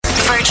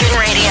Virgin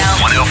Radio.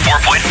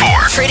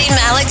 104.4. Pretty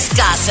Malik's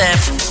Gossip.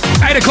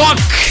 8 o'clock,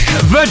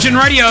 Virgin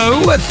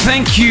Radio.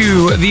 Thank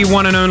you, the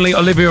one and only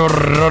Olivia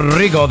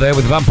Rodrigo there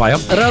with Vampire.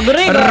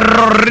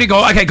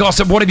 Rodrigo. Okay,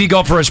 Gossip, what have you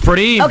got for us,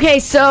 Pretty? Okay,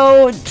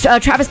 so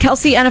Travis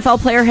Kelce, NFL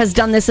player, has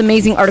done this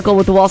amazing article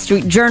with the Wall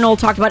Street Journal,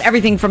 talked about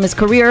everything from his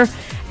career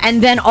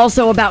and then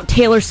also about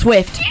Taylor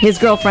Swift, his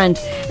girlfriend.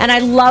 And I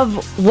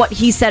love what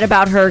he said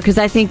about her because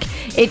I think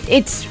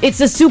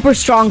it's a super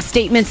strong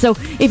statement. So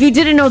if you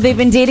didn't know, they've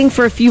been dating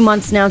for a few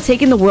months now,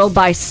 taking the world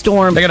by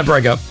storm. They're going to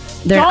break up.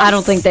 I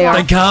don't think they are.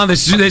 They can't.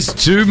 There's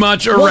too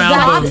much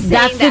around them.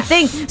 That's the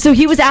thing. So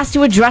he was asked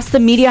to address the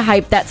media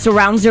hype that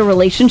surrounds their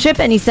relationship,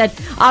 and he said,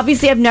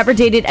 obviously, I've never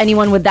dated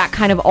anyone with that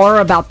kind of aura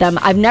about them.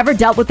 I've never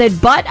dealt with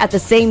it, but at the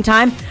same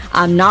time,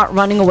 I'm not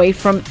running away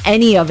from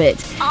any of it.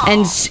 Aww.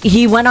 And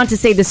he went on to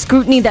say the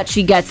scrutiny that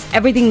she gets,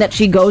 everything that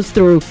she goes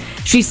through,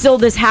 she's still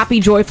this happy,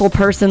 joyful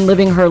person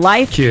living her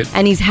life. Cute.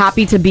 And he's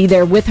happy to be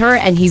there with her,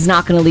 and he's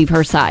not going to leave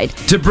her side.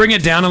 To bring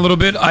it down a little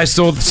bit, I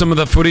saw some of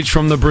the footage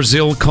from the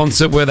Brazil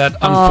concert where that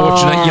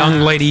unfortunate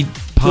young lady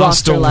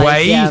passed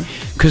away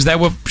because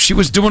she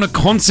was doing a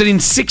concert in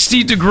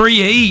 60-degree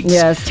heat.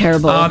 Yeah, it's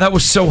terrible. That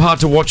was so hard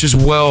to watch as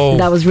well.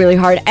 That was really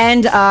hard.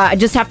 And I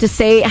just have to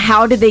say,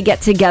 how did they get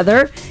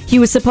together? He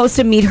was supposed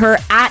to meet her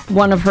at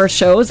one of her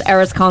shows,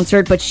 Era's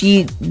concert, but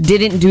she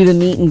didn't do the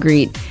meet and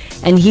greet.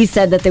 And he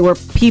said that there were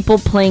people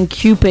playing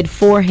Cupid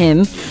for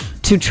him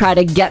to try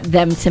to get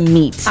them to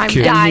meet. I'm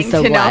dying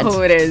to know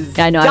who it is.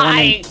 I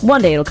know.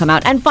 One day it'll come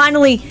out. And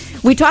finally,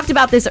 we talked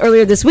about this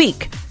earlier this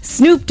week.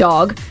 Snoop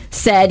Dogg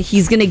said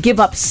he's going to give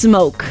up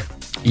smoke.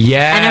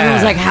 Yeah. And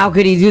everyone's like, how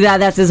could he do that?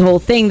 That's his whole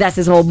thing. That's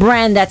his whole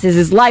brand. That's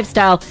his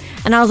lifestyle.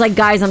 And I was like,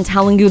 guys, I'm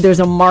telling you, there's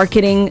a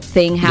marketing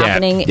thing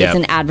happening. It's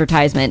an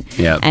advertisement.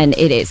 Yeah. And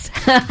it is.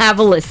 Have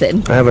a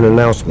listen. I have an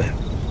announcement.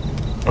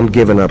 I'm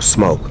giving up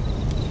smoke.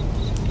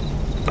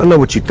 I know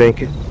what you're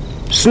thinking.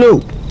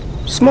 Snoop,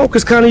 smoke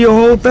is kind of your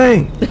whole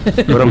thing.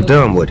 But I'm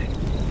done with it.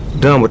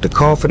 Done with the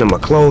coughing and my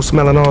clothes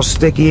smelling all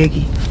sticky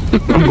icky.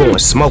 I'm going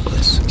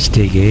smokeless.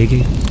 Sticky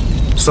icky.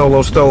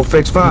 Solo stove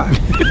fix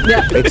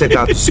 5. They took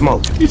out the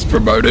smoke. It's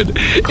promoted.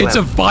 It's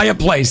a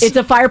fireplace. It's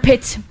a fire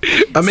pit.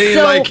 I mean,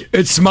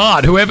 it's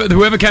smart.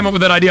 Whoever came up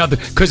with that idea,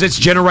 because it's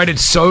generated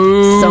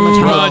so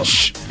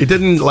much. He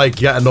didn't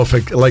get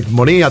enough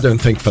money, I don't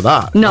think, for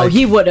that. No,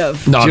 he would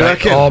have. No,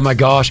 oh my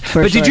gosh! But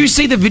sure. Did you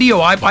see the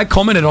video? I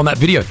commented on that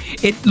video.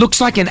 It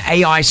looks like an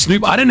AI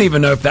Snoop. I don't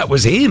even know if that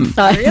was him.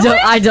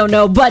 I don't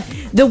know. But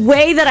the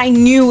way that I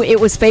knew it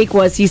was fake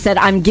was he said,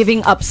 "I'm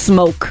giving up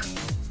smoke."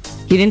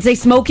 He didn't say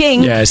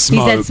smoking. Yeah,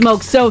 smoke. He said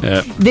smoke. So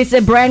this is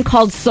a brand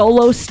called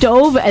Solo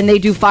Stove, and they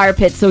do fire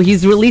pits. So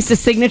he's released a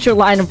signature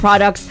line of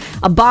products: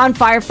 a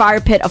bonfire fire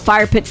pit, a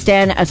fire pit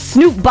stand, a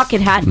Snoop bucket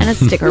hat, and a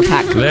sticker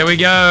pack. There we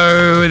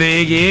go.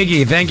 The Iggy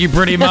Iggy. Thank you,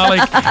 Pretty Malik.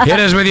 Hit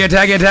us with your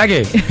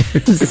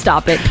taggy.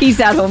 Stop it.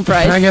 Peace out, home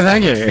price.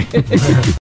 Thank you.